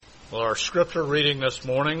Well, our scripture reading this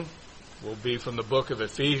morning will be from the book of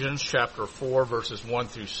Ephesians, chapter 4, verses 1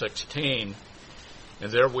 through 16. And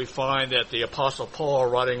there we find that the Apostle Paul,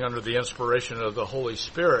 writing under the inspiration of the Holy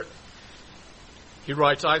Spirit, he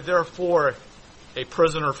writes, I therefore, a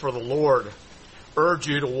prisoner for the Lord, urge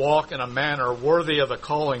you to walk in a manner worthy of the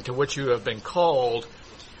calling to which you have been called,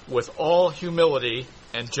 with all humility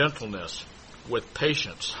and gentleness, with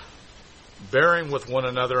patience, bearing with one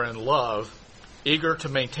another in love, eager to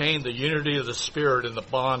maintain the unity of the Spirit in the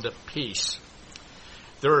bond of peace.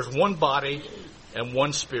 There is one body and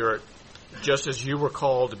one Spirit, just as you were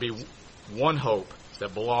called to be one hope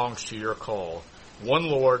that belongs to your call. One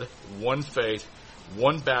Lord, one faith,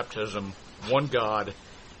 one baptism, one God,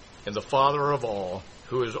 and the Father of all,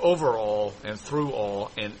 who is over all and through all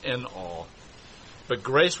and in all. But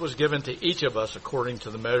grace was given to each of us according to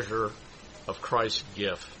the measure of Christ's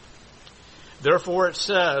gift. Therefore it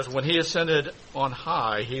says, when he ascended on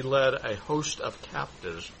high, he led a host of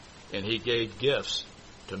captives, and he gave gifts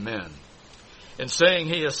to men. In saying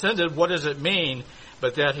he ascended, what does it mean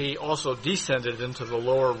but that he also descended into the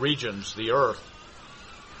lower regions, the earth?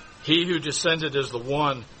 He who descended is the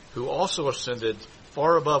one who also ascended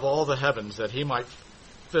far above all the heavens, that he might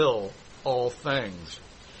fill all things.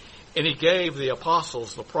 And he gave the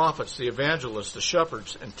apostles, the prophets, the evangelists, the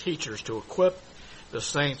shepherds, and teachers to equip the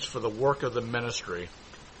saints for the work of the ministry,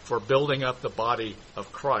 for building up the body of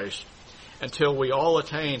Christ, until we all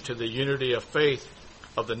attain to the unity of faith,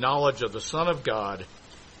 of the knowledge of the Son of God,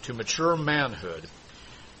 to mature manhood,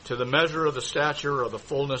 to the measure of the stature of the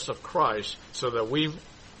fullness of Christ, so that we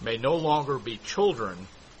may no longer be children,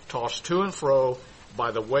 tossed to and fro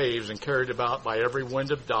by the waves and carried about by every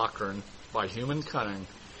wind of doctrine, by human cunning,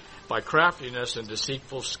 by craftiness and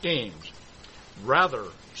deceitful schemes. Rather,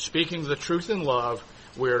 speaking the truth in love,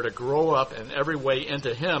 we are to grow up in every way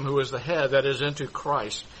into him who is the head, that is, into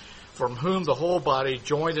Christ, from whom the whole body,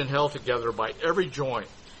 joined and held together by every joint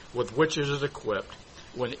with which it is equipped,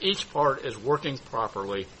 when each part is working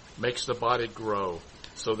properly, makes the body grow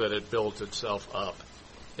so that it builds itself up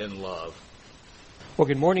in love. Well,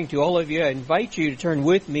 good morning to all of you. I invite you to turn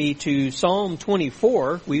with me to Psalm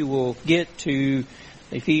 24. We will get to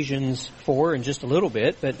Ephesians 4 in just a little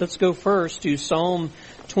bit, but let's go first to Psalm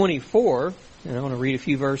 24, and I want to read a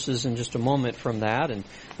few verses in just a moment from that, and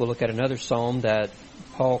we'll look at another psalm that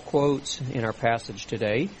Paul quotes in our passage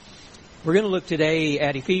today. We're going to look today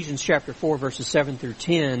at Ephesians chapter 4, verses 7 through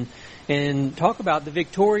 10, and talk about the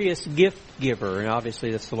victorious gift giver, and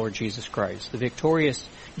obviously that's the Lord Jesus Christ, the victorious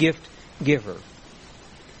gift giver.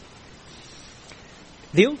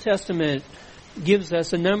 The Old Testament gives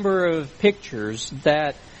us a number of pictures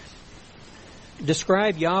that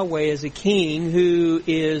describe Yahweh as a king who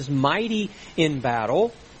is mighty in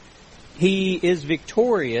battle. He is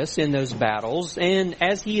victorious in those battles, and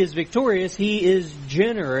as he is victorious, he is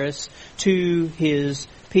generous to his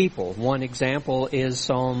people. One example is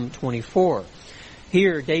Psalm 24.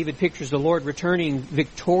 Here, David pictures the Lord returning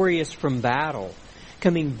victorious from battle,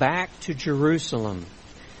 coming back to Jerusalem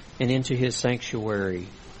and into his sanctuary.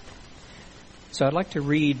 So I'd like to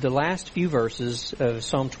read the last few verses of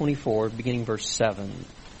Psalm 24, beginning verse 7.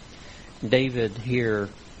 David here,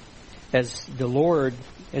 as the Lord,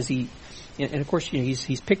 as he, and of course,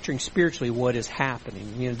 he's picturing spiritually what is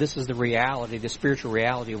happening. This is the reality, the spiritual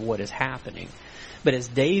reality of what is happening. But as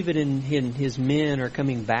David and his men are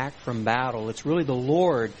coming back from battle, it's really the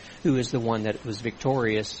Lord who is the one that was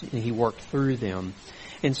victorious, and he worked through them.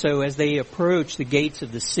 And so as they approach the gates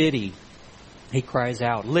of the city, he cries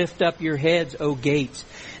out, "Lift up your heads, O gates,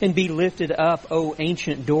 and be lifted up, O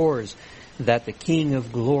ancient doors, that the King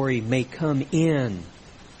of glory may come in."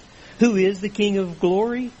 Who is the King of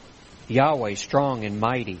glory? Yahweh, strong and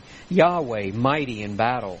mighty. Yahweh, mighty in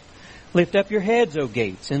battle. Lift up your heads, O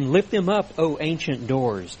gates, and lift them up, O ancient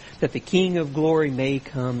doors, that the King of glory may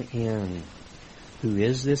come in. Who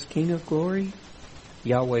is this King of glory?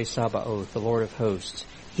 Yahweh Sabaoth, the Lord of hosts.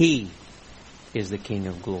 He is the King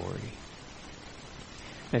of glory.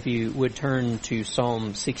 If you would turn to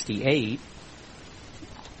Psalm 68,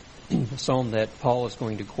 the psalm that Paul is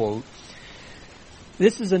going to quote.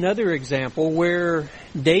 This is another example where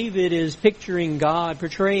David is picturing God,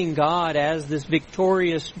 portraying God as this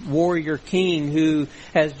victorious warrior king who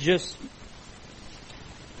has just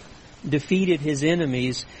defeated his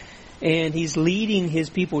enemies, and he's leading his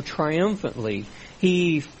people triumphantly.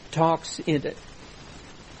 He talks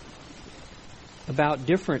about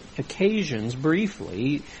different occasions briefly.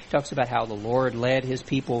 He talks about how the Lord led his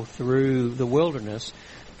people through the wilderness.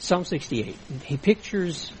 Psalm 68, he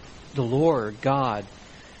pictures the Lord, God,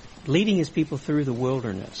 leading his people through the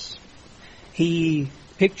wilderness. He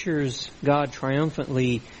pictures God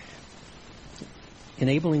triumphantly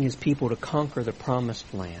enabling his people to conquer the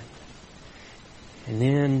promised land. And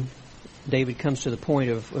then David comes to the point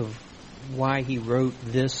of why he wrote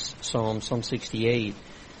this psalm, Psalm 68,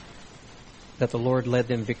 that the Lord led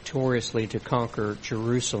them victoriously to conquer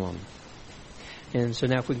Jerusalem. And so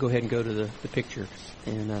now if we go ahead and go to the picture,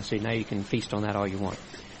 and see, now you can feast on that all you want.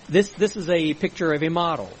 This is a picture of a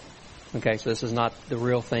model. Okay, so this is not the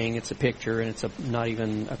real thing. It's a picture, and it's not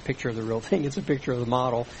even a picture of the real thing. It's a picture of the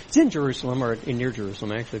model. It's in Jerusalem, or near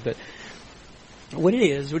Jerusalem, actually. But what it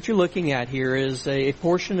is, what you're looking at here is a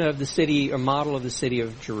portion of the city, a model of the city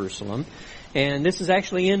of Jerusalem. And this is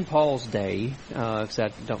actually in Paul's day, because I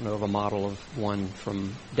don't know of a model of one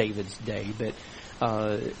from David's day. But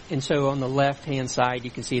and so on the left-hand side,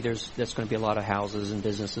 you can see there's going to be a lot of houses and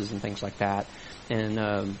businesses and things like that. And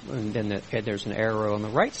then there's an arrow. On the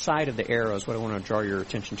right side of the arrow is what I want to draw your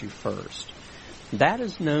attention to first. That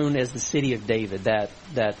is known as the city of David.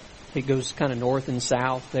 That it goes kind of north and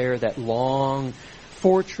south there. That long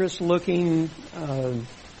fortress-looking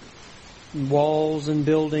walls and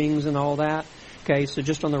buildings and all that. Okay, so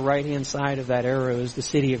just on the right-hand side of that arrow is the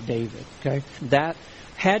city of David. Okay, that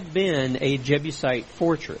had been a Jebusite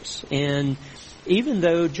fortress, and even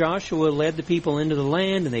though Joshua led the people into the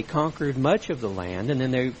land and they conquered much of the land, and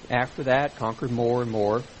then they, after that, conquered more and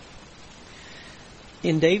more,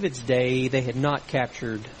 in David's day, they had not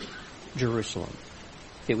captured Jerusalem.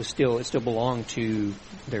 It still belonged to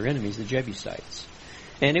their enemies, the Jebusites.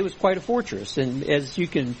 And it was quite a fortress. And as you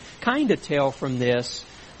can kind of tell from this,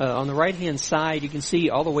 on the right-hand side, you can see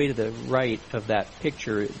all the way to the right of that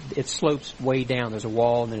picture, it slopes way down. There's a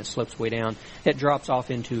wall, and then it slopes way down. It drops off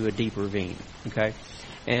into a deep ravine. Okay,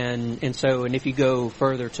 and if you go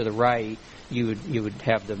further to the right, you would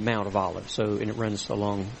have the Mount of Olives. And it runs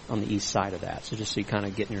along on the east side of that. So just so you kind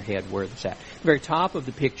of get in your head where it's at. The very top of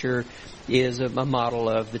the picture is a model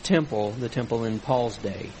of the temple in Paul's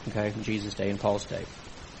day. Okay, in Jesus' day and Paul's day.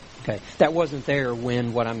 Okay, that wasn't there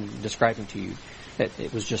when what I'm describing to you.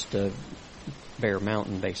 It was just a bare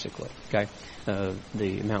mountain, basically. Okay,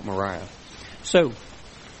 the Mount Moriah. So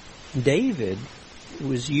David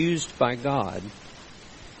was used by God,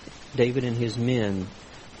 David and his men,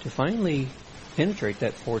 to finally penetrate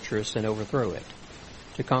that fortress and overthrow it,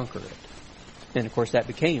 to conquer it. And of course that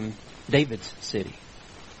became David's city,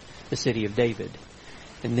 the city of David.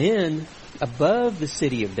 And then above the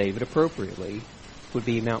city of David, appropriately, would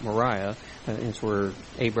be Mount Moriah. It's where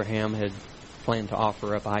Abraham had planned to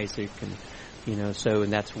offer up Isaac,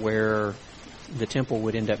 and that's where the temple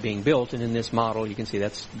would end up being built. And in this model, you can see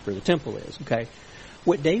that's where the temple is. Okay,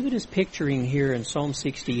 what David is picturing here in Psalm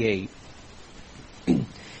 68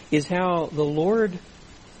 is how the Lord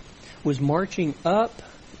was marching up,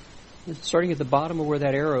 starting at the bottom of where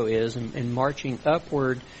that arrow is, and marching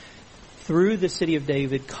upward through the city of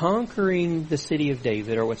David, conquering the city of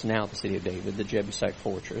David, or what's now the city of David, the Jebusite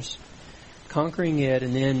fortress, conquering it,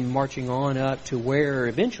 and then marching on up to where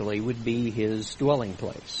eventually would be his dwelling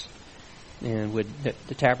place. And with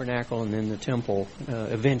the tabernacle and then the temple,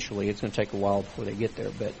 eventually. It's going to take a while before they get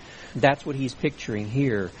there, but that's what he's picturing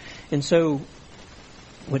here. And so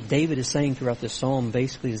what David is saying throughout this psalm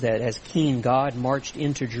basically is that as king, God marched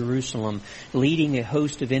into Jerusalem, leading a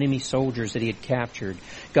host of enemy soldiers that he had captured.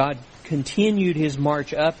 God continued his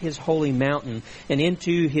march up his holy mountain and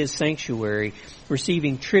into his sanctuary,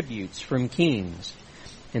 receiving tributes from kings,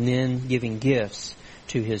 and then giving gifts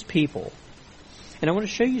to his people. And I want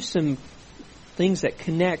to show you some things that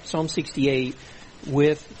connect Psalm 68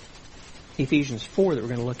 with Ephesians 4 that we're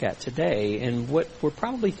going to look at today, and what were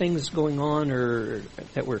probably things going on or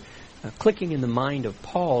that were clicking in the mind of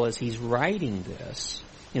Paul as he's writing this,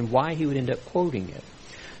 and why he would end up quoting it.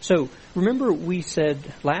 So remember we said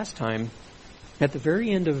last time at the very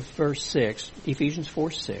end of verse 6, Ephesians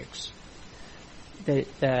 4:6,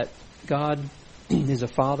 that God is a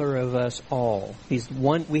Father of us all.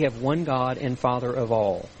 We have one God and Father of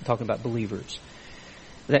all. I'm talking about believers.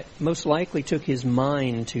 That most likely took his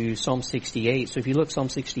mind to Psalm 68. So if you look Psalm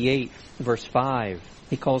 68, verse 5,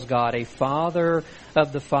 he calls God a Father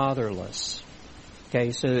of the fatherless.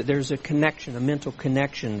 Okay, so there's a connection, a mental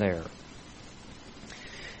connection there.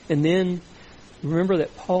 And then remember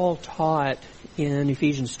that Paul taught in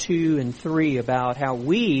Ephesians 2 and 3 about how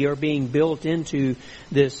we are being built into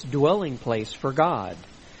this dwelling place for God.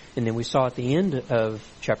 And then we saw at the end of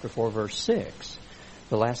chapter 4, verse 6,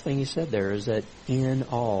 the last thing he said there is that in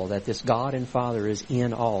all, that this God and Father is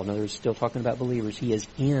in all. In other words, still talking about believers, he is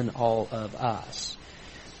in all of us.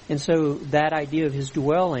 And so that idea of his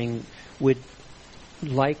dwelling would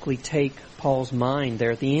likely take Paul's mind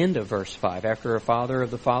there at the end of verse 5. After a father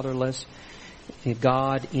of the fatherless,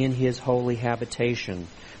 God in His holy habitation.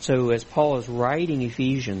 So as Paul is writing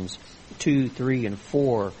Ephesians 2, 3, and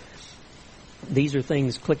 4, these are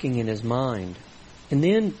things clicking in his mind. And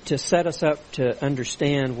then to set us up to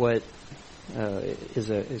understand what is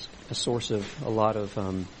a source of a lot of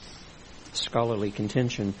scholarly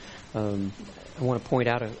contention, I want to point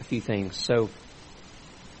out a few things. So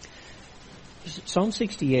Psalm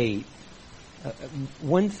 68,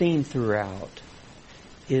 one theme throughout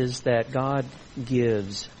is that God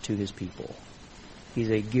gives to His people. He's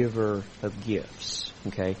a giver of gifts.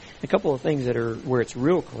 Okay, a couple of things that are where it's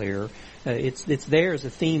real clear. It's there as a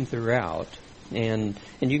theme throughout, and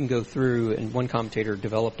you can go through. And one commentator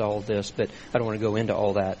developed all of this, but I don't want to go into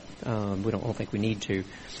all that. We don't think we need to.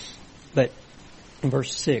 But in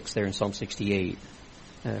verse 6 there in Psalm 68,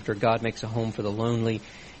 after God makes a home for the lonely,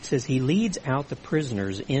 He says He leads out the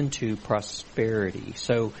prisoners into prosperity.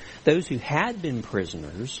 So those who had been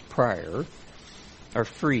prisoners prior are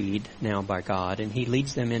freed now by God, and He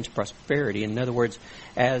leads them into prosperity. In other words,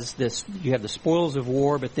 as this, you have the spoils of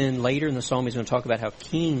war, but then later in the psalm He's going to talk about how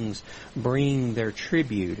kings bring their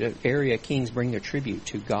tribute, area kings bring their tribute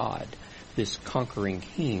to God, this conquering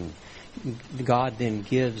King. God then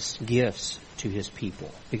gives gifts to His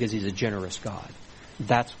people because He's a generous God.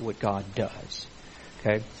 That's what God does.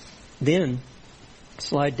 Okay? Then,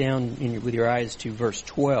 slide down with your eyes to verse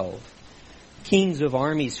 12. Kings of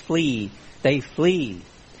armies flee. They flee.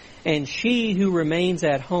 And she who remains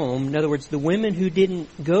at home, in other words, the women who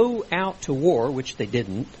didn't go out to war, which they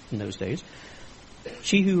didn't in those days,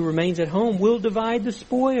 she who remains at home will divide the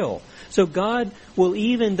spoil. So God will,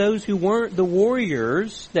 even those who weren't the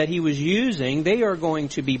warriors that He was using, they are going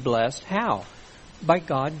to be blessed. How? By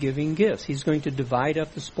God giving gifts. He's going to divide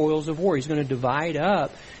up the spoils of war. He's going to divide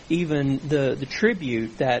up even the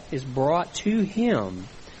tribute that is brought to Him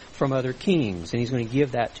from other kings, and He's going to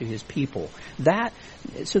give that to His people.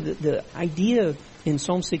 So the idea in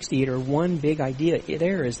Psalm 68, or one big idea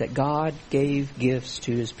there, is that God gave gifts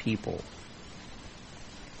to His people.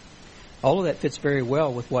 All of that fits very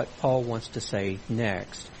well with what Paul wants to say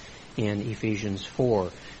next in Ephesians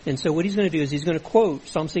 4. And so what he's going to do is he's going to quote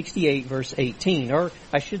Psalm 68, verse 18, or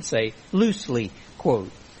I should say, loosely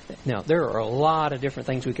quote. Now, there are a lot of different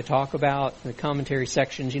things we could talk about. The commentary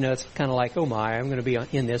sections, it's kind of like, oh my, I'm going to be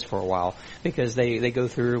in this for a while. Because they go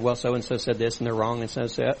through, well, so-and-so said this and they're wrong, and so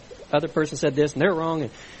other person said this and they're wrong,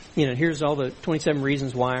 and here's all the 27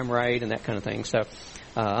 reasons why I'm right, and that kind of thing. So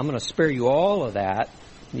I'm going to spare you all of that.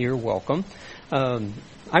 You're welcome.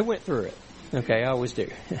 I went through it. Okay, I always do.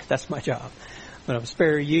 That's my job. But I'll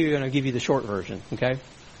spare you, and I'll give you the short version, okay?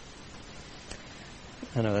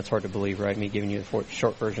 I know that's hard to believe, right? Me giving you the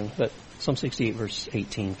short version. But Psalm 68, verse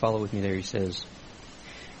 18, follow with me there. He says,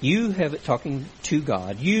 you have, talking to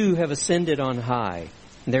God, you have ascended on high.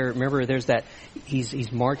 There, remember, there's that,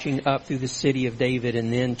 he's marching up through the city of David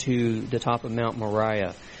and then to the top of Mount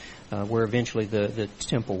Moriah, where eventually the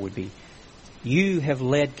temple would be. You have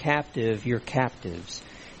led captive your captives.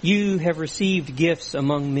 You have received gifts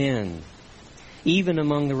among men, even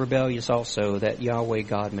among the rebellious also, that Yahweh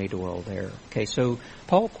God may dwell there. Okay, so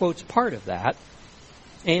Paul quotes part of that,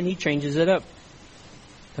 and he changes it up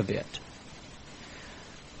a bit.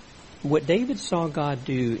 What David saw God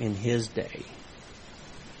do in his day,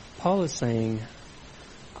 Paul is saying,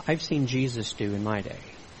 I've seen Jesus do in my day.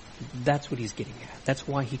 That's what he's getting at. That's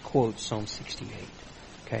why he quotes Psalm 68.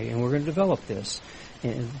 Okay, and we're going to develop this,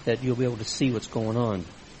 and that you'll be able to see what's going on.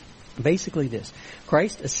 Basically this,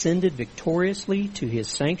 Christ ascended victoriously to His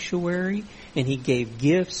sanctuary, and He gave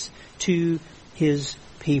gifts to His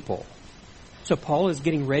people. So Paul is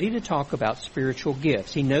getting ready to talk about spiritual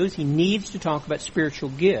gifts. He knows he needs to talk about spiritual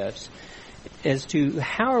gifts as to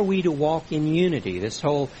how are we to walk in unity. This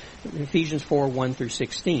whole Ephesians 4, 1 through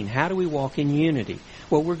 16. How do we walk in unity?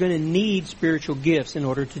 Well, we're going to need spiritual gifts in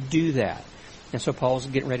order to do that. And so Paul's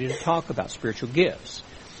getting ready to talk about spiritual gifts.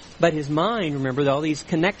 But his mind, remember, all these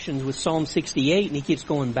connections with Psalm 68, and he keeps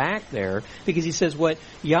going back there because he says what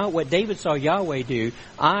David saw Yahweh do,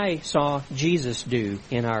 I saw Jesus do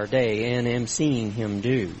in our day and am seeing Him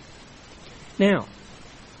do. Now,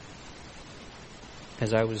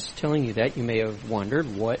 as I was telling you that, you may have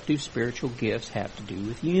wondered, what do spiritual gifts have to do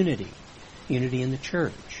with unity? Unity in the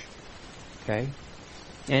church. Okay?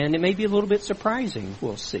 And it may be a little bit surprising,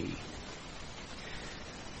 we'll see.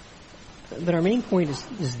 But our main point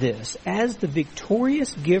is this. As the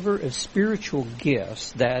victorious giver of spiritual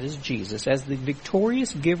gifts, that is Jesus, as the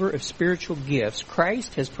victorious giver of spiritual gifts,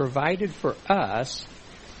 Christ has provided for us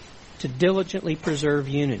to diligently preserve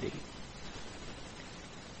unity.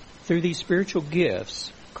 Through these spiritual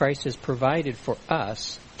gifts, Christ has provided for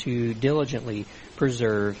us to diligently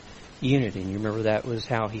preserve unity. And you remember that was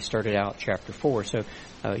how he started out chapter 4. So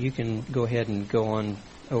you can go ahead and go on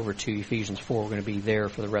over to Ephesians 4. We're going to be there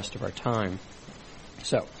for the rest of our time.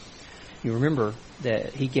 So you remember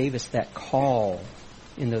that he gave us that call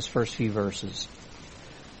in those first few verses.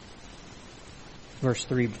 Verse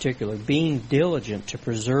 3 in particular, being diligent to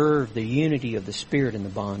preserve the unity of the Spirit in the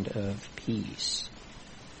bond of peace.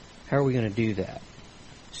 How are we going to do that?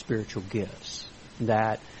 Spiritual gifts.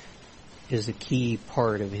 That is a key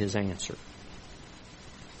part of his answer.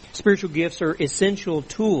 Spiritual gifts are essential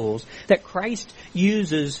tools that Christ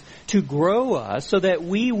uses to grow us so that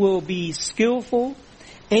we will be skillful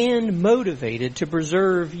and motivated to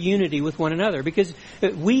preserve unity with one another. Because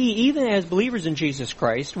we, even as believers in Jesus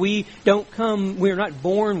Christ, we're not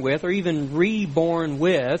born with or even reborn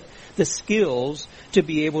with the skills to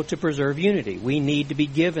be able to preserve unity. We need to be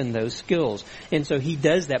given those skills. And so he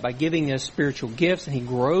does that by giving us spiritual gifts, and he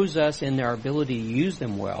grows us in our ability to use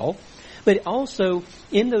them well. But also,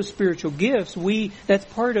 in those spiritual gifts, that's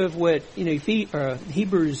part of what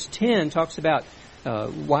Hebrews 10 talks about,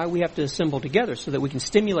 why we have to assemble together so that we can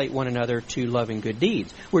stimulate one another to love and good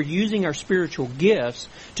deeds. We're using our spiritual gifts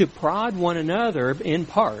to prod one another, in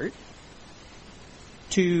part,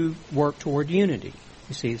 to work toward unity.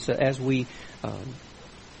 You see, so as we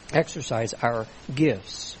exercise our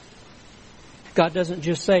gifts, God doesn't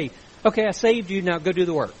just say, okay, I saved you, now go do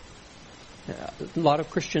the work. A lot of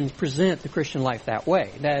Christians present the Christian life that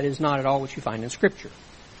way. That is not at all what you find in Scripture.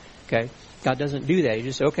 Okay? God doesn't do that. He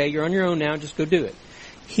just says, okay, you're on your own now, just go do it.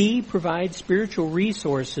 He provides spiritual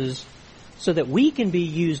resources so that we can be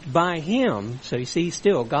used by Him. So you see,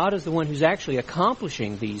 still, God is the one who's actually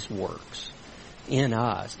accomplishing these works in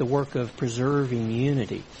us, the work of preserving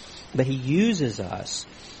unity. But He uses us,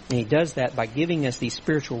 and He does that by giving us these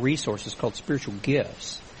spiritual resources called spiritual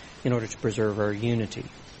gifts in order to preserve our unity.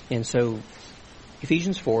 And so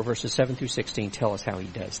Ephesians 4, verses 7 through 16 tell us how He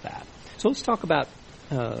does that. So let's talk about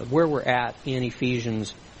where we're at in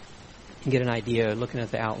Ephesians and get an idea looking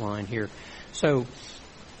at the outline here. So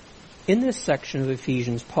in this section of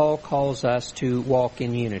Ephesians, Paul calls us to walk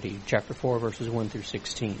in unity, chapter 4, verses 1 through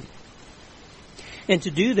 16. And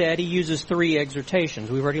to do that, he uses 3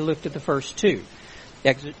 exhortations. We've already looked at the first 2.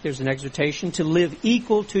 There's an exhortation to live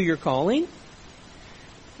equal to your calling.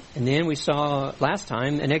 And then we saw last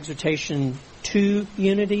time an exhortation to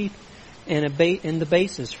unity and the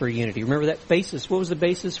basis for unity. Remember that basis? What was the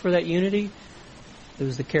basis for that unity? It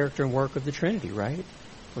was the character and work of the Trinity, right?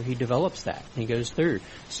 Where he develops that. And he goes through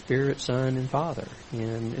Spirit, Son, and Father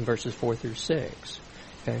in verses 4 through 6.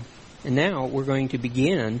 Okay? And now we're going to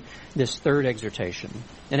begin this third exhortation.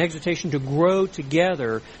 An exhortation to grow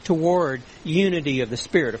together toward unity of the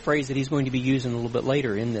Spirit, a phrase that he's going to be using a little bit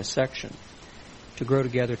later in this section. To grow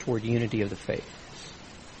together toward unity of the faith.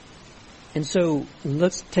 And so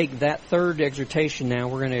let's take that third exhortation now.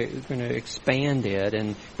 We're going to expand it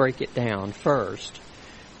and break it down. First,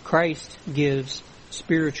 Christ gives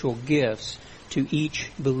spiritual gifts to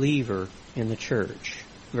each believer in the church.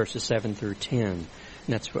 Verses 7 through 10. And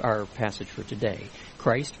that's our passage for today.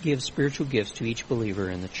 Christ gives spiritual gifts to each believer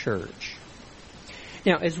in the church.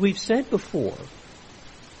 Now, as we've said before,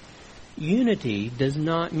 unity does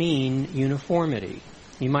not mean uniformity.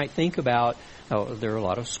 You might think about, there are a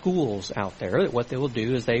lot of schools out there that what they will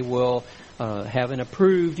do is they will have an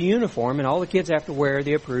approved uniform, and all the kids have to wear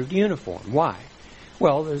the approved uniform. Why?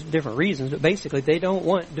 Well, there's different reasons, but basically they don't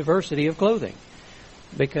want diversity of clothing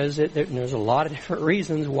because there's a lot of different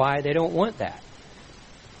reasons why they don't want that.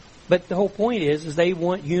 But the whole point is they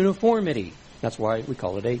want uniformity. That's why we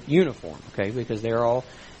call it a uniform, okay? Because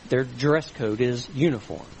their dress code is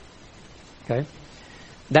uniform. Okay?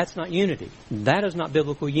 That's not unity. That is not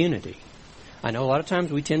biblical unity. I know a lot of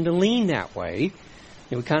times we tend to lean that way.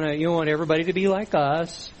 We kind of, want everybody to be like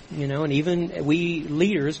us, and even we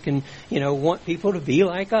leaders can, want people to be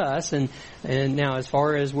like us. And now as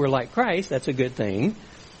far as we're like Christ, that's a good thing.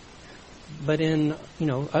 But in,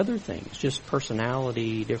 other things, just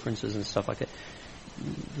personality differences and stuff like that,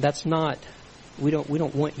 that's not, we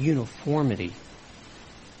don't want uniformity.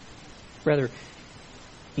 Rather,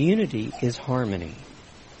 unity is harmony.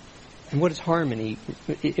 And what is harmony?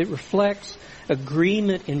 It reflects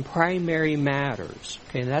agreement in primary matters.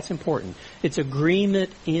 Okay, that's important. It's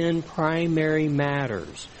agreement in primary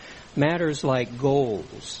matters. Matters like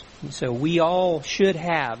goals. So we all should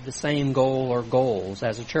have the same goal or goals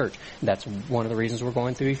as a church. That's one of the reasons we're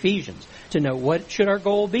going through Ephesians. To know what should our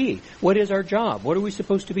goal be? What is our job? What are we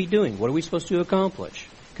supposed to be doing? What are we supposed to accomplish?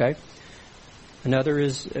 Okay? Another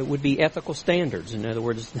would be ethical standards. In other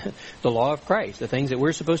words, the law of Christ, the things that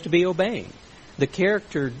we're supposed to be obeying, the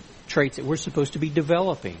character traits that we're supposed to be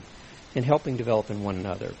developing and helping develop in one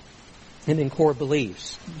another. And then core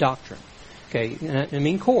beliefs, doctrine. Okay, I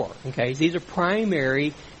mean core. Okay, these are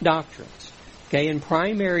primary doctrines. Okay, in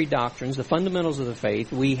primary doctrines, the fundamentals of the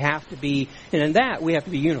faith, we have to be, and in that we have to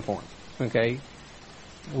be uniform. Okay,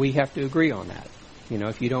 we have to agree on that. You know,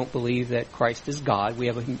 if you don't believe that Christ is God, we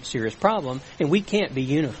have a serious problem, and we can't be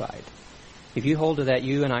unified. If you hold to that,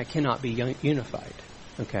 you and I cannot be unified.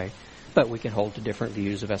 Okay, but we can hold to different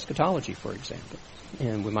views of eschatology, for example.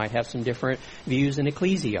 And we might have some different views in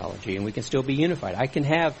ecclesiology, and we can still be unified. I can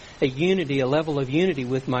have a level of unity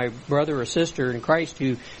with my brother or sister in Christ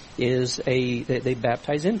who is they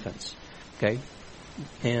baptize infants. Okay?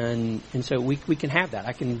 And so we can have that.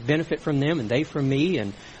 I can benefit from them and they from me,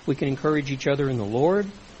 and we can encourage each other in the Lord.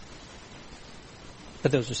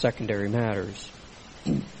 But those are secondary matters.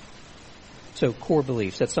 So core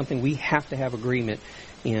beliefs, that's something we have to have agreement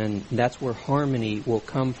in. That's where harmony will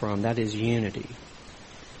come from. That is unity.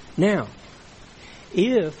 Now,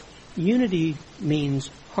 if unity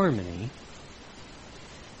means harmony,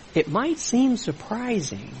 it might seem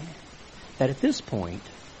surprising that at this point,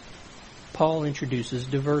 Paul introduces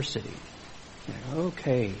diversity.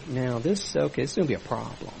 Okay, this is going to be a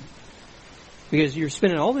problem. Because you're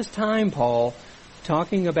spending all this time, Paul,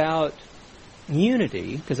 talking about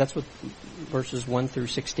unity, because that's what verses 1 through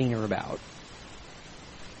 16 are about.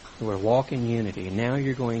 We're walk in unity, and now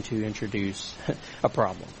you're going to introduce a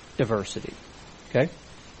problem, diversity. Okay?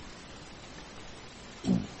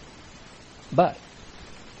 But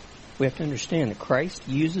we have to understand that Christ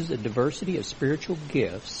uses a diversity of spiritual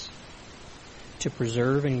gifts to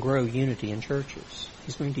preserve and grow unity in churches.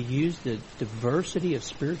 He's going to use the diversity of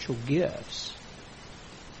spiritual gifts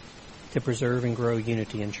to preserve and grow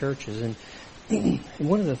unity in churches. And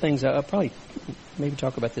one of the things, I'll probably maybe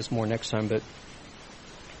talk about this more next time, but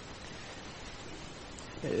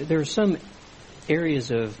there are some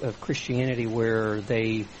areas of Christianity where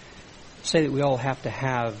they say that we all have to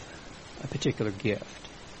have a particular gift.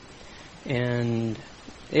 And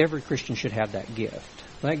every Christian should have that gift.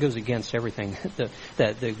 That goes against everything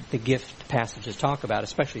that the gift passages talk about,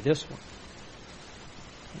 especially this one.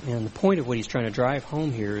 And the point of what he's trying to drive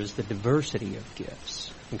home here is the diversity of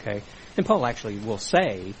gifts. Okay? And Paul actually will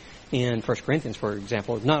say in 1 Corinthians, for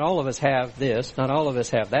example, not all of us have this, not all of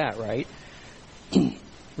us have that, right?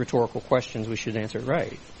 Rhetorical questions, we should answer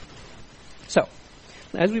right. So,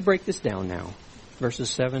 as we break this down now, verses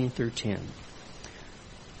 7 through 10.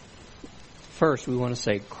 First, we want to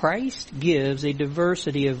say Christ gives a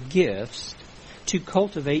diversity of gifts to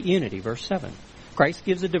cultivate unity. Verse 7. Christ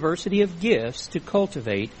gives a diversity of gifts to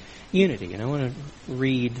cultivate unity. And I want to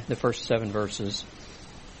read the first 7 verses,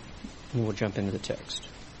 and we'll jump into the text.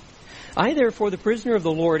 I, therefore, the prisoner of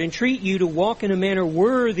the Lord, entreat you to walk in a manner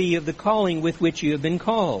worthy of the calling with which you have been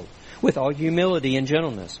called, with all humility and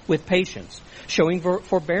gentleness, with patience, showing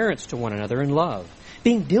forbearance to one another in love,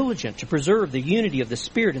 being diligent to preserve the unity of the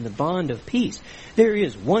Spirit in the bond of peace. There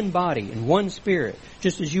is one body and one Spirit,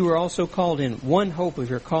 just as you were also called in one hope of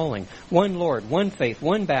your calling, one Lord, one faith,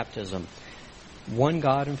 one baptism, one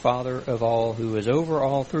God and Father of all, who is over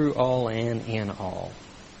all, through all, and in all.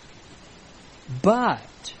 But,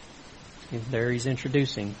 there he's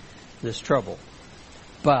introducing this trouble.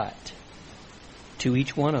 But to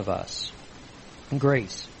each one of us,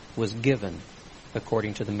 grace was given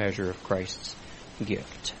according to the measure of Christ's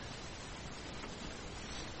gift.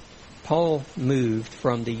 Paul moved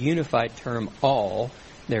from the unified term all,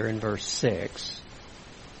 there in verse 6,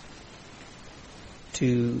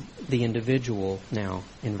 to the individual now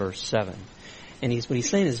in verse 7. And what he's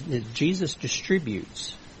saying is that Jesus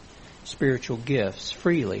distributes spiritual gifts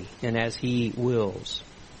freely and as he wills.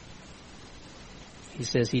 He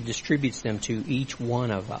says he distributes them to each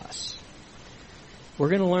one of us. We're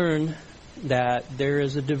going to learn that there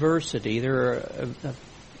is a diversity. There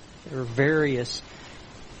are various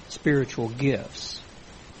spiritual gifts.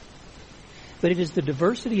 But it is the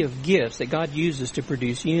diversity of gifts that God uses to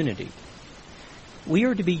produce unity. We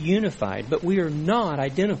are to be unified, but we are not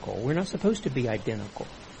identical. We're not supposed to be identical.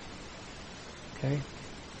 Okay?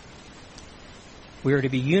 We are to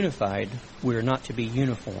be unified. We are not to be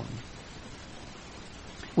uniform.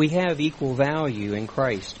 We have equal value in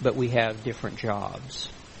Christ, but we have different jobs.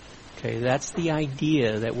 Okay, that's the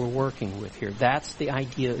idea that we're working with here. That's the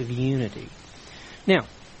idea of unity. Now,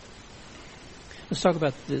 let's talk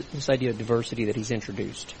about this idea of diversity that he's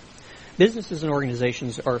introduced. Businesses and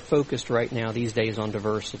organizations are focused right now these days on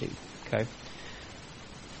diversity. Okay,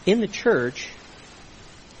 in the church,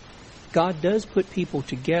 God does put people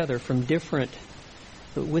together from different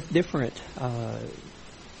differences,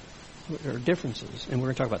 and we're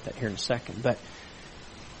going to talk about that here in a second. But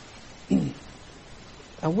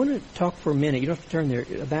I want to talk for a minute, you don't have to turn there,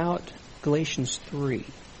 about Galatians 3.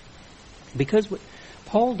 Because what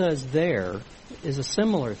Paul does there is a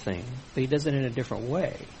similar thing, but he does it in a different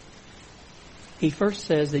way. He first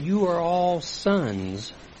says that you are all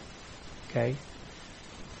sons. Okay?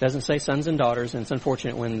 Doesn't say sons and daughters, and it's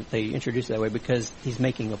unfortunate when they introduce it that way because he's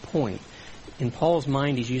making a point. In Paul's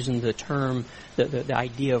mind, he's using the term, the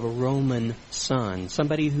idea of a Roman son,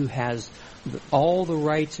 somebody who has all the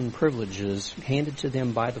rights and privileges handed to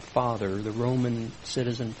them by the father, the Roman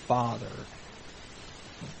citizen father.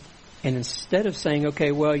 And instead of saying,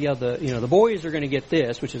 okay, well, yeah, the boys are going to get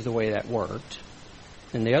this, which is the way that worked,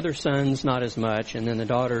 and the other sons not as much, and then the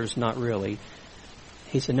daughters not really.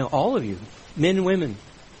 He said, no, all of you, men and women,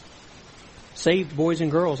 saved boys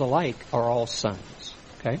and girls alike, are all sons.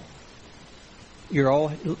 Okay? You're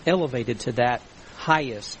all elevated to that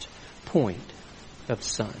highest point of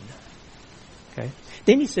son. Okay?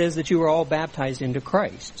 Then he says that you are all baptized into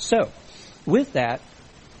Christ. So, with that,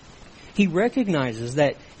 he recognizes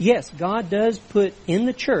that, yes, God does put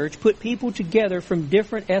people together from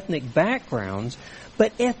different ethnic backgrounds,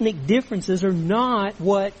 but ethnic differences are not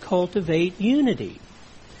what cultivate unity.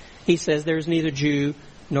 He says there's neither Jew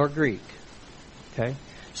nor Greek. Okay?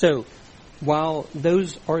 So, while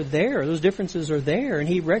those are there, those differences are there, and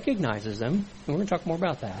he recognizes them, and we're going to talk more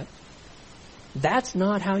about that, that's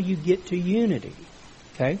not how you get to unity.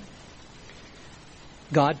 Okay?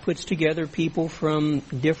 God puts together people from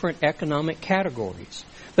different economic categories,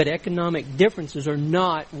 but economic differences are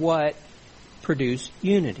not what produce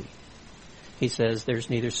unity. He says there's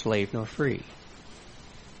neither slave nor free.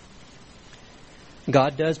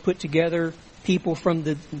 God does put together people from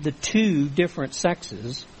the two different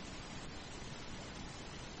sexes.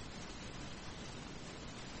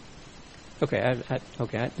 Okay,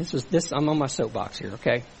 I'm on my soapbox here,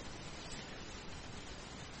 okay?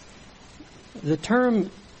 The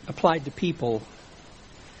term applied to people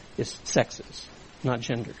is sexes, not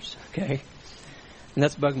genders, okay? And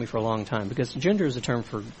that's bugged me for a long time because gender is a term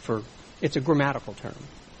for it's a grammatical term,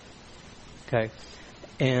 okay?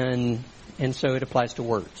 And so it applies to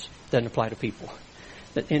words, doesn't apply to people.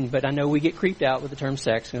 But I know we get creeped out with the term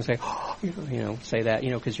sex and say, oh, say that,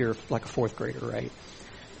 because you're like a fourth grader, right?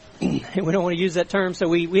 We don't want to use that term, so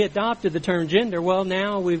we adopted the term gender. Well,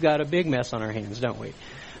 now we've got a big mess on our hands, don't we?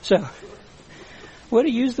 So, we want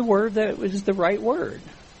to use the word that is the right word,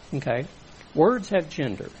 okay? Words have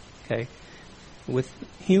gender, okay? With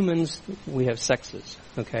humans, we have sexes,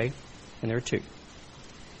 okay? And there are two.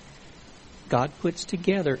 God puts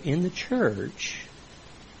together in the church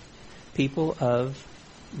people of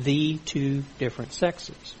the two different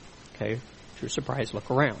sexes, okay? If you're surprised,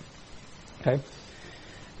 look around, okay?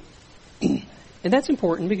 And that's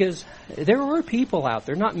important because there are people out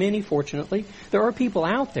there, not many fortunately, there are people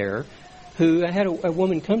out there who, I had a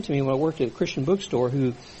woman come to me when I worked at a Christian bookstore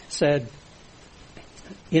who said,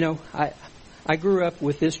 I grew up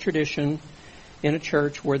with this tradition in a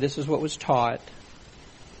church where this is what was taught,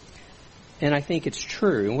 and I think it's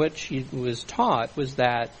true. And what she was taught was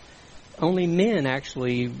that only men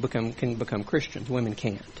actually can become Christians, women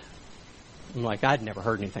can't. I'm like, I'd never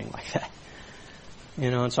heard anything like that.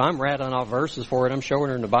 And so I'm rattling off verses for it. I'm showing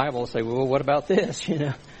her in the Bible and say, well, what about this,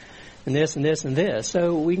 and this and this and this.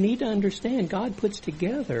 So we need to understand God puts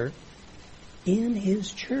together in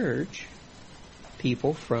His church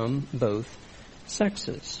people from both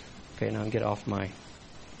sexes. Okay, now I'll get off my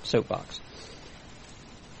soapbox.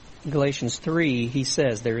 In Galatians 3, he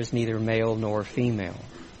says there is neither male nor female.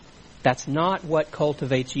 That's not what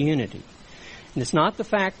cultivates unity. And it's not the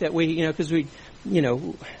fact that because we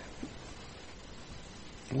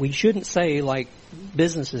shouldn't say like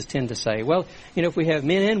businesses tend to say, well, if we have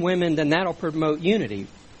men and women, then that'll promote unity.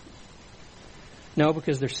 No,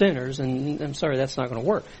 because they're sinners, and I'm sorry, that's not going to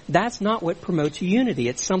work. That's not what promotes unity.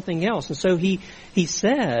 It's something else. And so he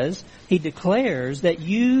declares that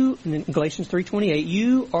you, in Galatians 3:28,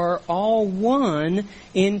 you are all one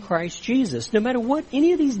in Christ Jesus. No matter what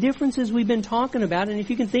any of these differences we've been talking about, and if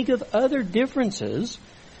you can think of other differences,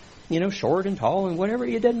 short and tall and whatever,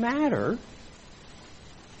 it doesn't matter.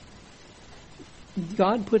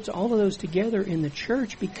 God puts all of those together in the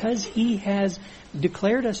church because He has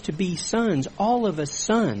declared us to be sons, all of us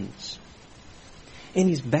sons. And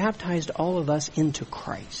He's baptized all of us into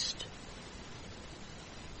Christ.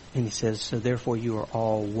 And He says, so therefore you are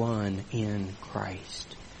all one in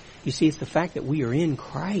Christ. You see, it's the fact that we are in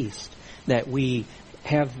Christ that we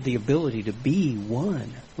have the ability to be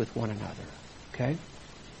one with one another. Okay?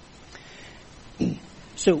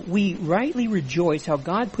 So we rightly rejoice how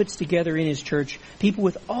God puts together in His church people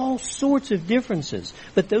with all sorts of differences.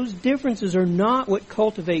 But those differences are not what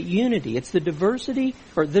cultivate unity. It's the diversity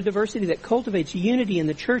that cultivates unity in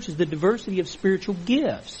the church is the diversity of spiritual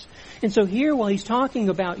gifts. And so here, while he's talking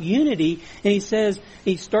about unity, and he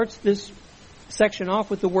starts this section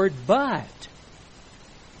off with the word but.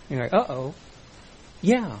 You're like, uh-oh.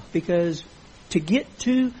 Yeah, because to get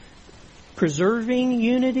to preserving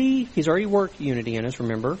unity, he's already worked unity in us,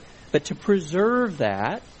 remember. But to preserve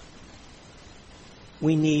that,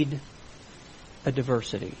 we need a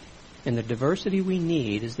diversity. And the diversity we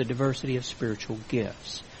need is the diversity of spiritual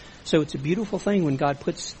gifts. So it's a beautiful thing when God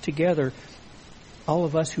puts together all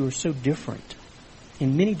of us who are so different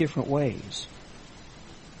in many different ways.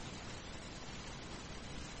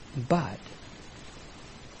 But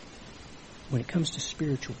when it comes to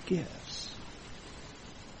spiritual gifts,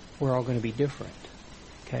 we're all going to be different.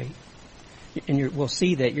 Okay? And we'll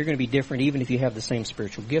see that you're going to be different even if you have the same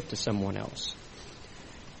spiritual gift as someone else.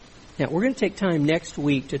 Now, we're going to take time next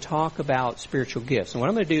week to talk about spiritual gifts. And what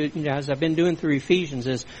I'm going to do, as I've been doing through Ephesians,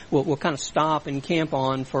 is we'll kind of stop and camp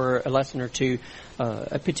on for a lesson or two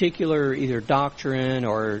a particular either doctrine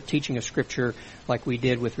or teaching of Scripture like we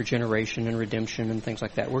did with regeneration and redemption and things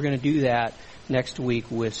like that. We're going to do that next week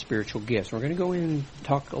with spiritual gifts. We're going to go in and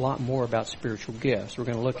talk a lot more about spiritual gifts. We're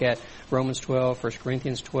going to look at Romans 12, 1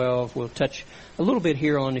 Corinthians 12. We'll touch a little bit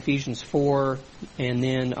here on Ephesians 4 and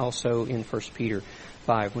then also in 1 Peter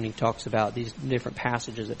 5 when he talks about these different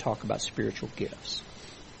passages that talk about spiritual gifts.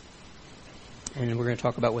 And we're going to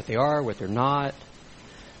talk about what they are, what they're not,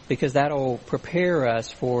 because that'll prepare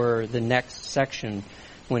us for the next section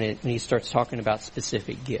when he starts talking about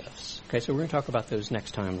specific gifts. Okay, so we're going to talk about those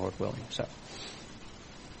next time, Lord willing. So,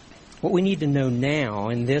 what we need to know now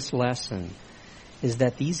in this lesson is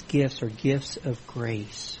that these gifts are gifts of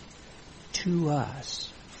grace to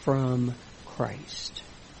us from Christ.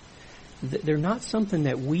 They're not something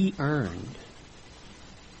that we earned.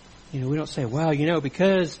 We don't say, well,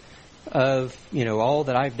 because of, all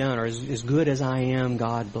that I've done, or as good as I am,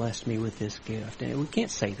 God blessed me with this gift. And we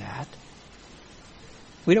can't say that.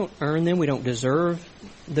 We don't earn them. We don't deserve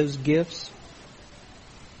those gifts.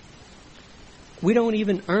 We don't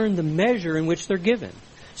even earn the measure in which they're given.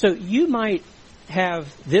 So you might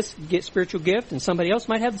have this spiritual gift and somebody else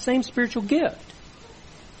might have the same spiritual gift.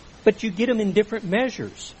 But you get them in different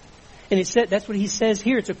measures. And that's what he says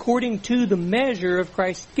here. It's according to the measure of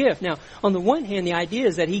Christ's gift. Now, on the one hand, the idea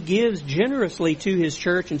is that he gives generously to his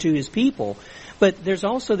church and to his people. But there's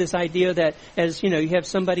also this idea that as, you have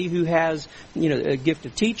somebody who has, a gift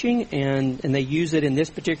of teaching and they use it in this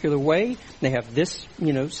particular way. They have this,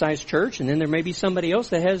 size church. And then there may be somebody else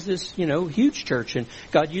that has this, huge church. And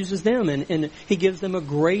God uses them and he gives them a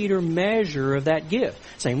greater measure of that gift.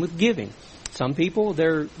 Same with giving. Some people,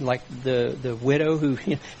 they're like the widow who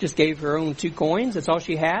just gave her own 2 coins. That's all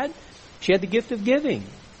she had. She had the gift of giving.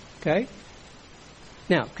 Okay?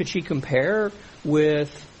 Now, could she compare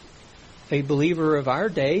with a believer of our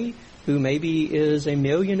day who maybe is a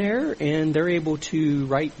millionaire and they're able to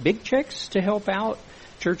write big checks to help out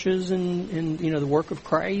churches and the work of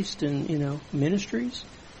Christ and, ministries?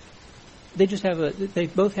 They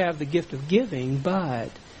both have the gift of giving, but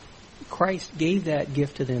Christ gave that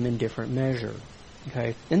gift to them in different measure.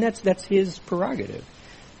 Okay? And that's his prerogative,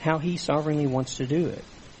 how he sovereignly wants to do it.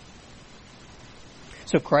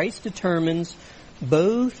 So Christ determines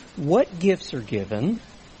both what gifts are given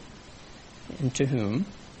and to whom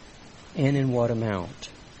and in what amount.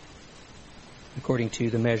 According to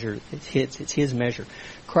the measure, it's his measure.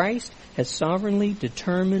 Christ has sovereignly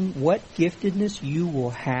determined what giftedness you will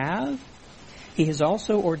have. He has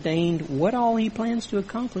also ordained what all he plans to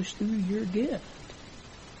accomplish through your gift.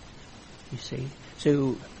 You see?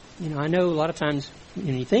 So, I know a lot of times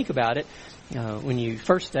when you think about it, when you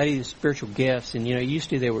first study the spiritual gifts, and, used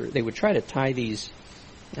to they would try to tie these,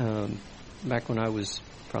 back when I was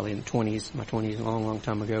probably in my 20s, a long, long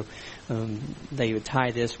time ago, they would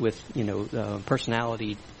tie this with,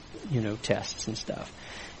 personality, tests and stuff.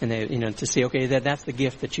 And they, to see, okay, that's the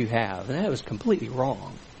gift that you have. And that was completely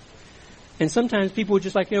wrong. And sometimes people would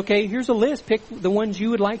just like, okay, here's a list, pick the ones you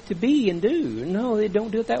would like to be and do. No, they don't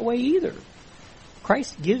do it that way either.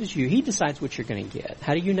 Christ gives you, he decides what you're going to get.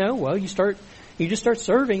 How do you know? Well, you just start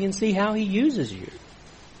serving and see how he uses you.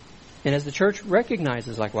 And as the church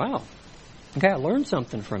recognizes, like, wow, okay, I learned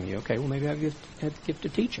something from you. Okay, well, maybe I have the gift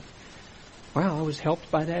of teaching. Wow, I was helped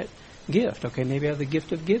by that gift. Okay, maybe I have the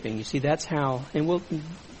gift of giving. You see, that's how, and we'll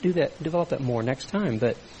develop that more next time,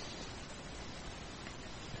 but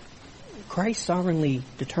Christ sovereignly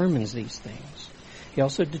determines these things. He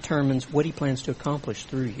also determines what he plans to accomplish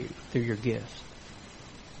through you, through your gifts.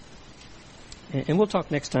 And we'll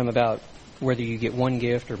talk next time about whether you get one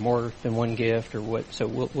gift or more than one gift or what. So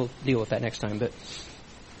we'll deal with that next time. But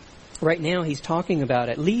right now he's talking about,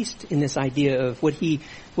 at least in this idea of what he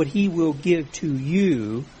will give to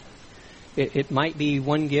you. It might be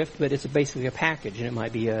one gift, but it's basically a package, and it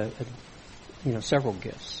might be several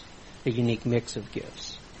gifts, a unique mix of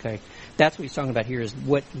gifts. Okay, that's what he's talking about here, is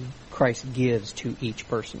what Christ gives to each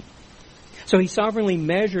person. So he sovereignly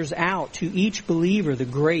measures out to each believer the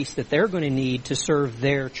grace that they're going to need to serve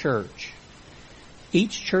their church.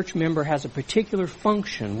 Each church member has a particular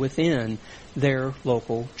function within their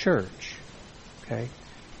local church. Okay?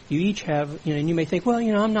 You each have, and you may think, well,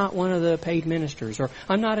 I'm not one of the paid ministers, or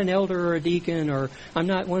I'm not an elder or a deacon, or I'm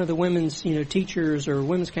not one of the women's, teachers or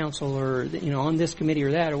women's council, or, on this committee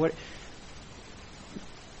or that, or what.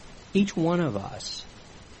 Each one of us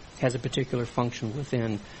has a particular function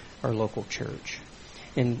within our local church.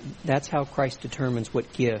 And that's how Christ determines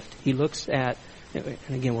what gift. He looks at, and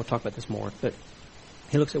again, we'll talk about this more, but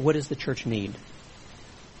he looks at what does the church need.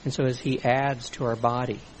 And so as he adds to our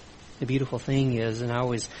body, the beautiful thing is, and I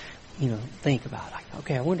always, think about,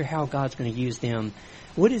 okay, I wonder how God's going to use them.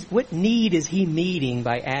 What need is he meeting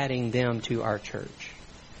by adding them to our church?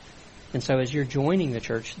 And so as you're joining the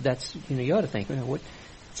church, that's, you ought to think,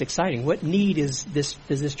 it's exciting. What need does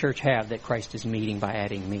this church have that Christ is meeting by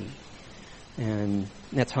adding me? And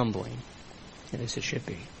that's humbling. At least it should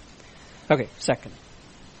be. Okay, second.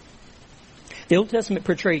 The Old Testament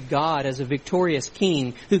portrayed God as a victorious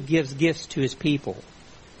king who gives gifts to his people.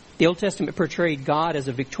 The Old Testament portrayed God as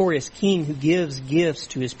a victorious king who gives gifts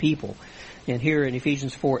to his people. And here in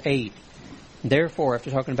Ephesians 4:8, therefore,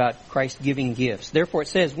 after talking about Christ giving gifts, therefore it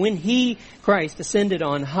says, when he, Christ, ascended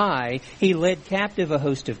on high, he led captive a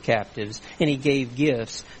host of captives, and he gave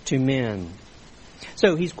gifts to men.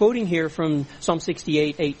 So he's quoting here from Psalm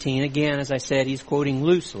 68:18. Again, as I said, he's quoting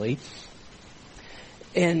loosely.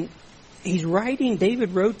 And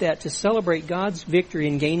David wrote that to celebrate God's victory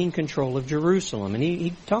in gaining control of Jerusalem. And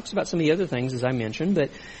he talks about some of the other things, as I mentioned,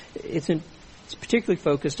 but it's particularly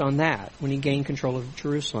focused on that, when he gained control of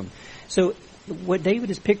Jerusalem. So what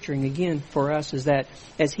David is picturing, again, for us, is that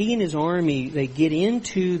as he and his army, they get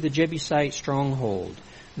into the Jebusite stronghold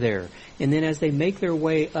there, and then as they make their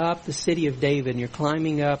way up the city of David, and you're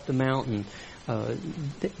climbing up the mountain,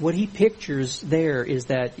 what he pictures there is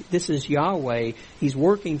that this is Yahweh. He's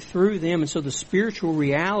working through them, and so the spiritual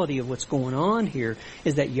reality of what's going on here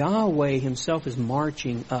is that Yahweh himself is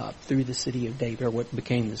marching up through the city of David, or what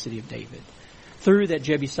became the city of David, through that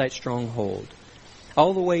Jebusite stronghold,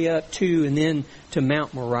 all the way up to and then to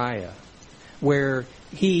Mount Moriah, where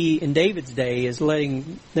he, in David's day, is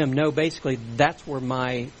letting them know basically that's where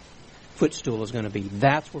my footstool is going to be.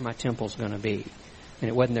 That's where my temple is going to be. And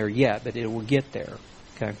it wasn't there yet, but it will get there.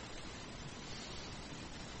 Okay.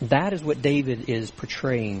 That is what David is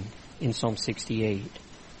portraying in Psalm 68.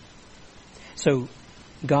 So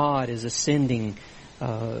God is ascending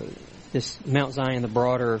this Mount Zion, the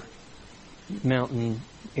broader mountain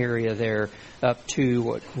area there, up to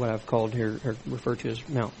what I've called here, or referred to as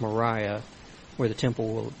Mount Moriah, where the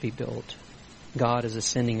temple will be built. God is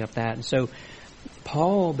ascending up that. And so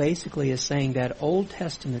Paul basically is saying that Old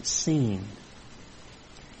Testament scene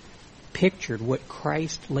pictured what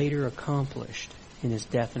Christ later accomplished in his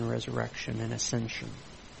death and resurrection and ascension.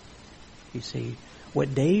 You see,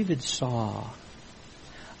 what David saw,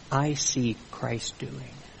 I see Christ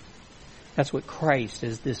doing. That's what Christ,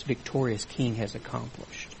 as this victorious king, has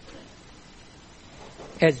accomplished.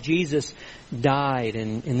 As Jesus died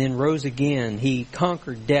and then rose again, he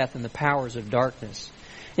conquered death and the powers of darkness.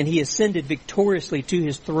 And he ascended victoriously to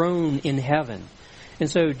his throne in heaven. And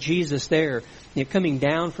so Jesus there, coming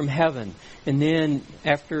down from heaven, and then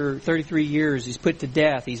after 33 years, he's put to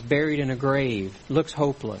death. He's buried in a grave. Looks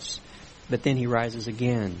hopeless. But then he rises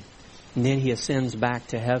again. And then he ascends back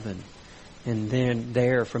to heaven. And then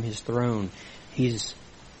there from his throne, he's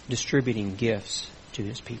distributing gifts to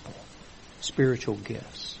his people. Spiritual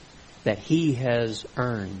gifts that he has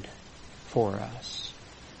earned for us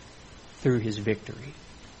through his victory.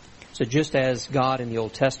 So just as God in the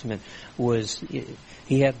Old Testament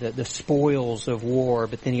he had the spoils of war,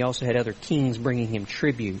 but then he also had other kings bringing him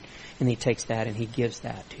tribute, and he takes that and he gives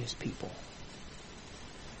that to his people.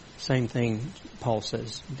 Same thing, Paul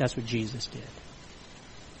says, that's what Jesus did.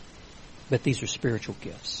 But these are spiritual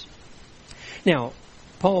gifts. Now,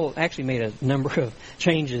 Paul actually made a number of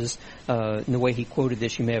changes in the way he quoted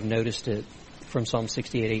this. You may have noticed it from Psalm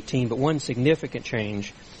 68:18, but one significant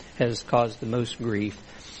change has caused the most grief.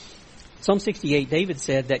 Psalm 68, David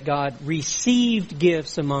said that God received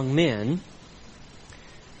gifts among men.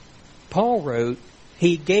 Paul wrote,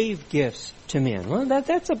 he gave gifts to men. Well,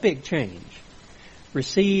 that's a big change.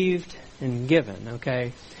 received and given,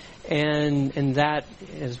 okay? And that,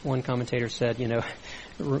 as one commentator said,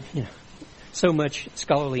 so much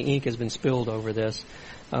scholarly ink has been spilled over this,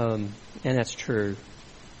 and that's true.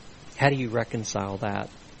 How do you reconcile that?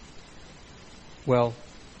 Well,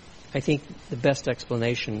 I think the best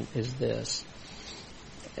explanation is this.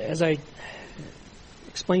 As I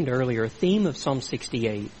explained earlier, a theme of Psalm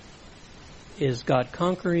 68 is God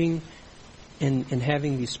conquering and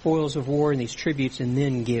having these spoils of war and these tributes and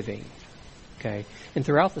then giving. Okay? And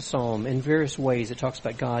throughout the psalm, in various ways, it talks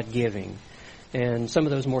about God giving. And some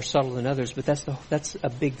of those more subtle than others, but that's a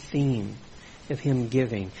big theme of Him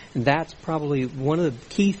giving. And that's probably one of the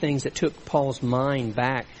key things that took Paul's mind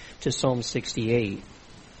back to Psalm 68.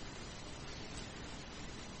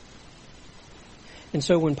 And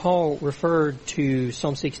so when Paul referred to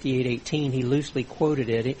Psalm 68:18, he loosely quoted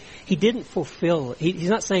it. He didn't fulfill, he's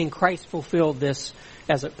not saying Christ fulfilled this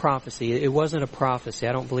as a prophecy. It wasn't a prophecy.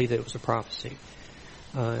 I don't believe that it was a prophecy.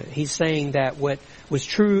 He's saying that what was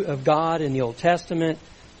true of God in the Old Testament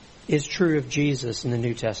is true of Jesus in the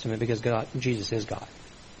New Testament, because Jesus is God.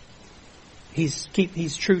 He's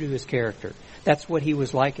true to His character. That's what He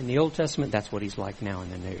was like in the Old Testament. That's what He's like now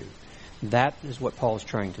in the New. That is what Paul's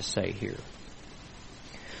trying to say here.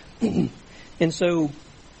 And so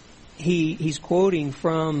he's quoting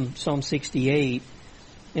from Psalm 68,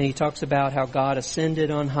 and he talks about how God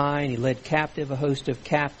ascended on high and He led captive a host of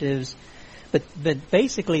captives. But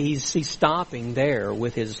basically he's stopping there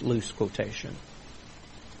with his loose quotation.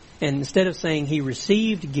 And instead of saying He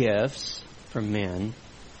received gifts from men,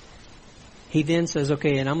 he then says,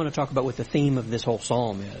 okay, and I'm going to talk about what the theme of this whole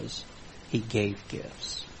psalm is. He gave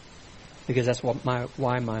gifts. Because that's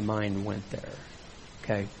why my mind went there.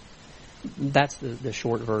 Okay? That's the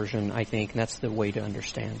short version, I think, and that's the way to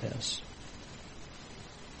understand this.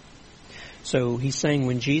 So he's saying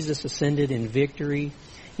when Jesus ascended in victory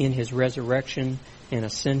in His resurrection and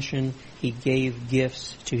ascension, He gave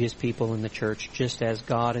gifts to His people in the church, just as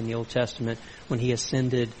God in the Old Testament, when He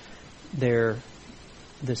ascended the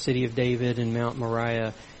city of David and Mount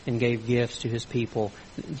Moriah and gave gifts to His people.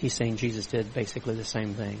 He's saying Jesus did basically the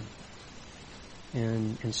same thing.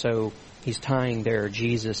 And so he's tying there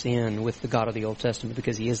Jesus in with the God of the Old Testament,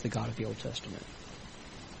 because He is the God of the Old Testament.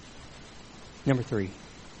 Number 3.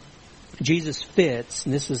 Jesus fits,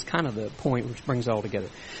 and this is kind of the point which brings it all together.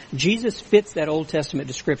 Jesus fits that Old Testament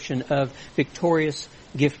description of victorious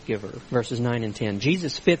gift giver, verses 9 and 10.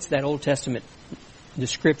 Jesus fits that Old Testament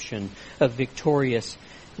description of victorious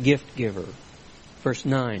gift giver. Verse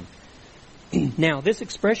 9. Now, this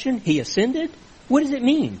expression, He ascended, what does it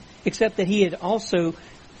mean? Except that He also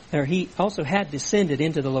had descended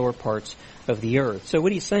into the lower parts of the earth. So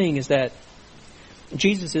what he's saying is that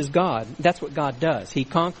Jesus is God. That's what God does. He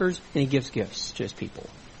conquers and He gives gifts to His people.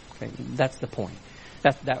 Okay, that's the point.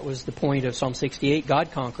 That was the point of Psalm 68. God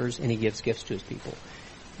conquers and He gives gifts to His people.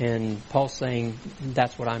 And Paul's saying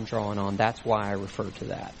that's what I'm drawing on. That's why I refer to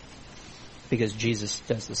that. Because Jesus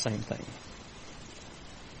does the same thing.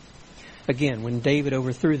 Again, when David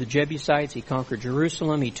overthrew the Jebusites, he conquered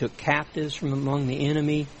Jerusalem. He took captives from among the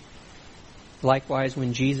enemy. Likewise,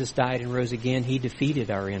 when Jesus died and rose again, He defeated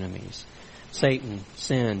our enemies. Satan,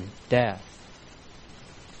 sin, death.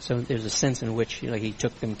 So there's a sense in which He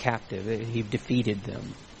took them captive. He defeated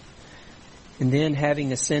them. And then,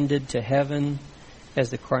 having ascended to heaven as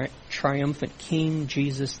the triumphant King,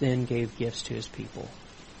 Jesus then gave gifts to His people.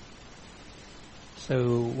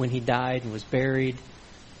 So when He died and was buried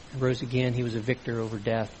and rose again, He was a victor over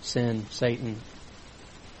death, sin, Satan.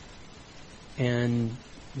 And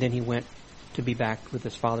then He went to be back with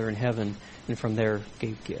His Father in heaven, and from there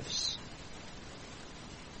gave gifts.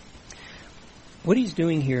 What he's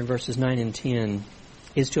doing here in verses 9 and 10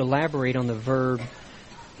 is to elaborate on the verb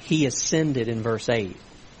He ascended in verse 8.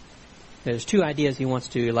 There's 2 ideas he wants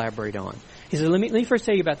to elaborate on. He says, let me first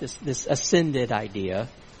tell you about this ascended idea.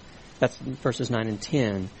 That's verses 9 and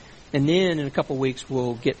 10. And then in a couple of weeks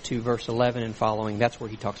we'll get to verse 11 and following. That's where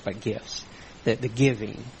he talks about gifts, the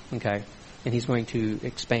giving. Okay? And he's going to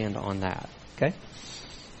expand on that. Okay?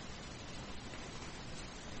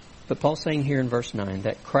 But Paul's saying here in verse 9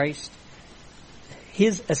 that Christ,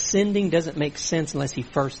 His ascending doesn't make sense unless He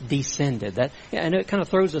first descended. I know it kind of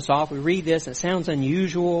throws us off. We read this and it sounds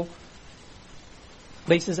unusual.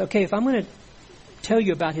 But he says, okay, if I'm going to tell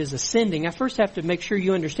you about His ascending, I first have to make sure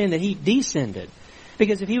you understand that He descended.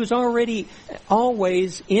 Because if He was already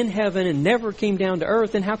always in heaven and never came down to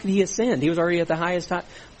earth, then how could He ascend? He was already at the highest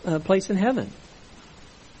place in heaven.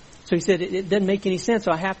 So he said, it doesn't make any sense.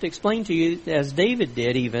 So I have to explain to you, as David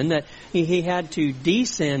did even, that he had to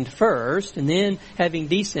descend first, and then having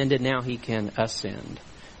descended, now He can ascend.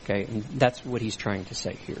 Okay, and that's what he's trying to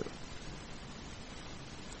say here.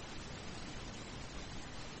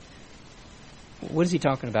 What is he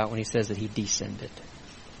talking about when he says that he descended?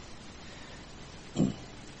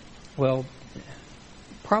 Well,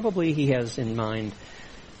 probably he has in mind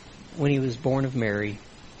when he was born of Mary,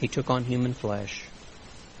 he took on human flesh.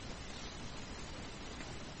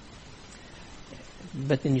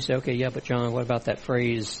 But then you say, okay, yeah, but John, what about that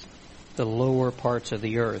phrase, the lower parts of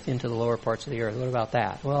the earth, into the lower parts of the earth? What about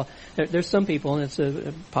that? Well, there's some people, and it's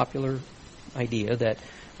a popular idea, that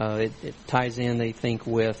it ties in, they think,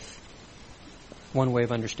 with one way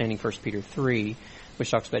of understanding 1 Peter 3, which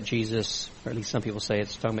talks about Jesus, or at least some people say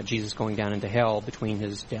it's talking about Jesus going down into hell between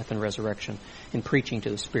his death and resurrection and preaching to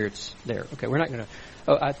the spirits there. Okay, we're not going to...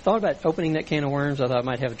 Oh, I thought about opening that can of worms. I thought I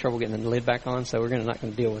might have trouble getting the lid back on, so we're not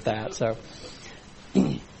going to deal with that. So,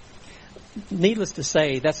 needless to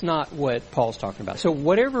say, that's not what Paul's talking about. So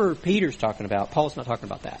whatever Peter's talking about, Paul's not talking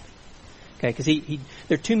about that. Okay, because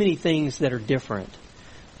there are too many things that are different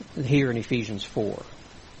here in Ephesians 4.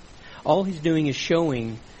 All he's doing is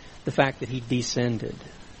showing the fact that he descended.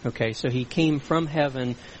 Okay, so he came from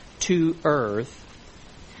heaven to earth.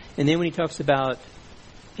 And then when he talks about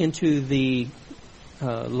into the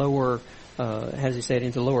lower, as he said,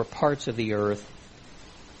 into lower parts of the earth,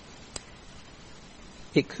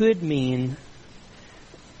 it could mean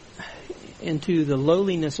into the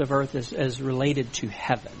lowliness of earth as related to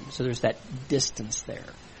heaven. So there's that distance there.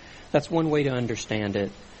 That's one way to understand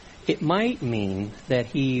it. It might mean that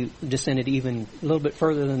he descended even a little bit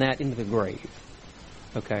further than that into the grave.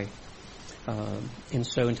 Okay? And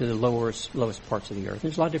so into the lowest parts of the earth.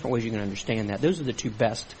 There's a lot of different ways you can understand that. Those are the two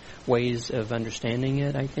best ways of understanding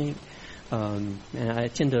it, I think. And I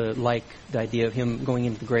tend to like the idea of him going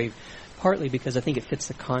into the grave, partly because I think it fits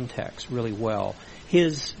the context really well.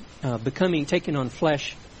 His taking on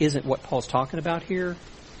flesh isn't what Paul's talking about here.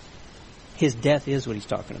 His death is what he's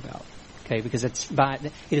talking about. Okay, because it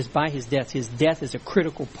is by his death. His death is a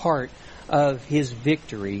critical part of his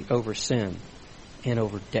victory over sin and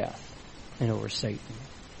over death and over Satan.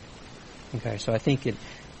 Okay, so I think it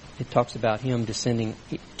talks about him descending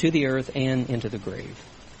to the earth and into the grave.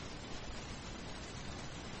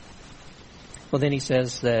 Well, then he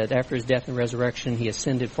says that after his death and resurrection, he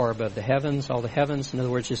ascended far above the heavens, all the heavens. In other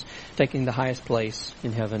words, just taking the highest place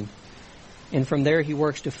in heaven. And from there he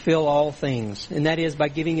works to fill all things, and that is by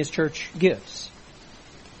giving his church gifts.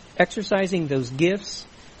 Exercising those gifts,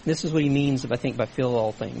 this is what he means, I think, by fill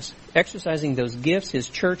all things. Exercising those gifts, his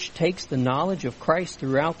church takes the knowledge of Christ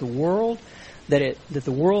throughout the world, that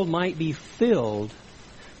the world might be filled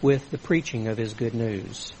with the preaching of his good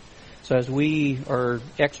news. So as we are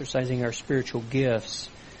exercising our spiritual gifts,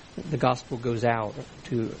 the gospel goes out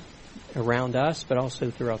to around us, but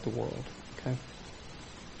also throughout the world. Okay.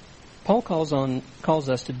 Paul calls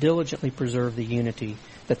us to diligently preserve the unity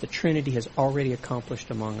that the Trinity has already accomplished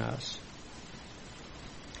among us.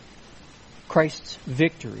 Christ's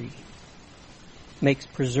victory makes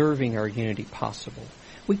preserving our unity possible.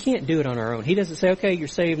 We can't do it on our own. He doesn't say, okay, you're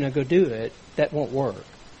saved, now go do it. That won't work.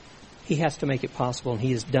 He has to make it possible, and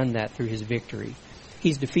he has done that through his victory.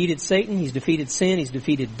 He's defeated Satan, he's defeated sin, he's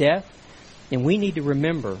defeated death, and we need to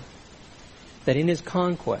remember that in his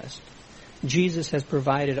conquest, Jesus has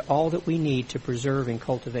provided all that we need to preserve and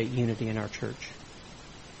cultivate unity in our church.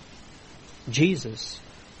 Jesus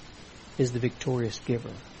is the victorious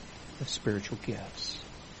giver of spiritual gifts.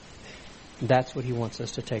 That's what he wants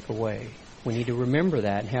us to take away. We need to remember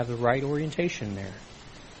that and have the right orientation there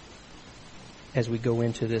as we go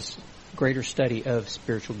into this greater study of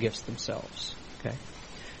spiritual gifts themselves. Okay?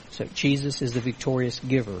 So Jesus is the victorious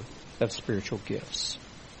giver of spiritual gifts.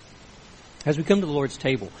 As we come to the Lord's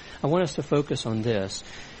table, I want us to focus on this.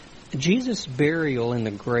 Jesus' burial in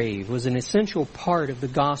the grave was an essential part of the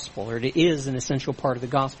gospel, or it is an essential part of the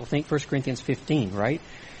gospel. Think 1 Corinthians 15, right?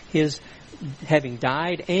 His having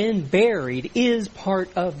died and buried is part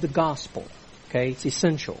of the gospel. Okay? It's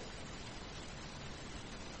essential.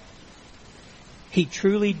 He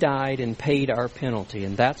truly died and paid our penalty,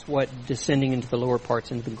 and that's what descending into the lower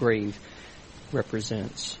parts into the grave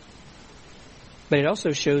represents. But it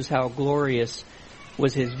also shows how glorious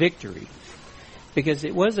was his victory. Because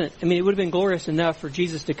it would have been glorious enough for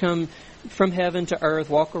Jesus to come from heaven to earth,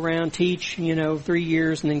 walk around, teach, 3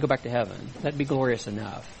 years, and then go back to heaven. That'd be glorious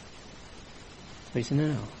enough. But he said,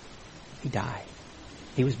 no. He died.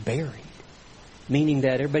 He was buried. Meaning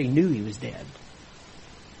that everybody knew he was dead.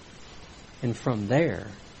 And from there,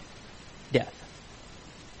 death.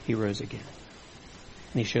 He rose again.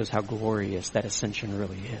 And he shows how glorious that ascension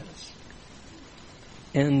really is.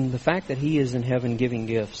 And the fact that he is in heaven giving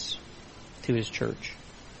gifts to his church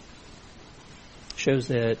shows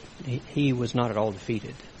that he was not at all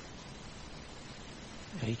defeated.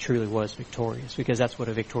 That he truly was victorious, because that's what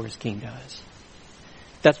a victorious king does.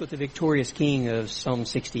 That's what the victorious king of Psalm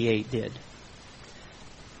 68 did.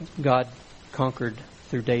 God conquered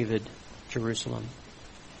through David Jerusalem,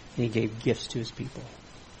 and he gave gifts to his people.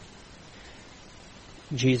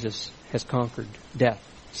 Jesus has conquered death,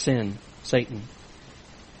 sin, Satan,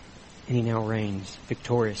 and he now reigns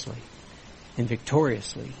victoriously, and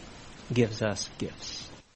victoriously gives us gifts.